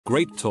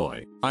Great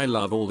toy. I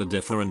love all the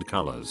different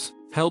colors.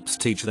 Helps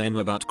teach them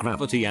about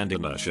gravity and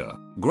inertia.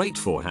 Great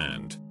for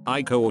hand,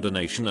 eye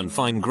coordination and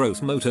fine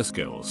gross motor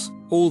skills.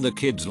 All the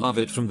kids love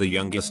it from the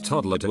youngest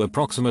toddler to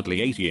approximately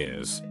 8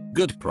 years.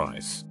 Good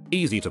price.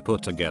 Easy to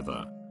put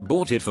together.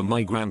 Bought it for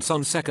my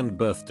grandson's 2nd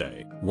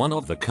birthday. One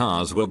of the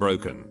cars were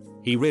broken.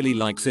 He really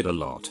likes it a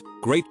lot.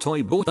 Great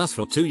toy bought us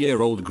for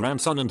 2-year-old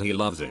grandson and he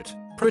loves it.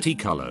 Pretty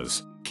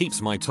colors.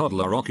 Keeps my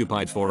toddler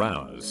occupied for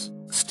hours.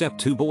 Step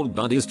 2 ball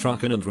buddies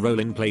Truckin and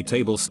Rollin play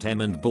table stem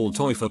and ball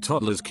toy for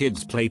toddlers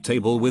kids play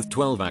table with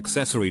 12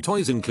 accessory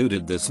toys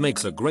included. This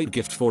makes a great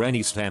gift for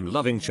any STEM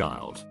loving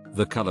child.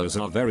 The colors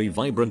are very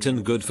vibrant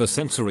and good for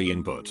sensory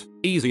input.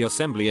 Easy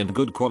assembly and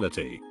good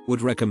quality.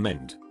 Would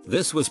recommend.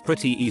 This was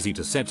pretty easy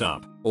to set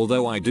up,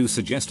 although I do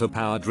suggest a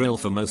power drill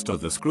for most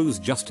of the screws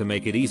just to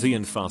make it easy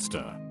and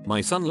faster.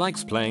 My son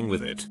likes playing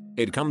with it.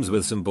 It comes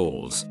with some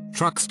balls,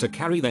 trucks to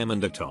carry them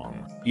and a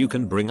tong. You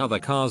can bring other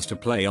cars to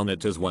play on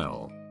it as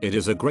well. It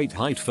is a great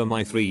height for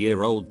my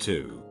 3-year-old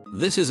too.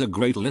 This is a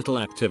great little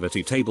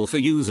activity table for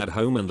use at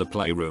home and the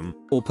playroom,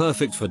 or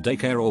perfect for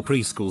daycare or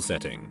preschool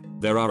setting.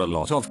 There are a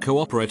lot of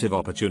cooperative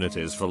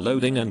opportunities for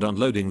loading and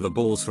unloading the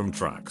balls from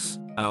trucks.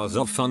 Hours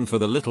of fun for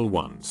the little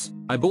ones.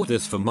 I bought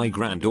this for my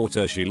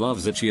granddaughter. She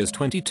loves it. She is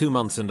 22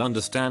 months and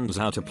understands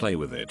how to play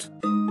with it.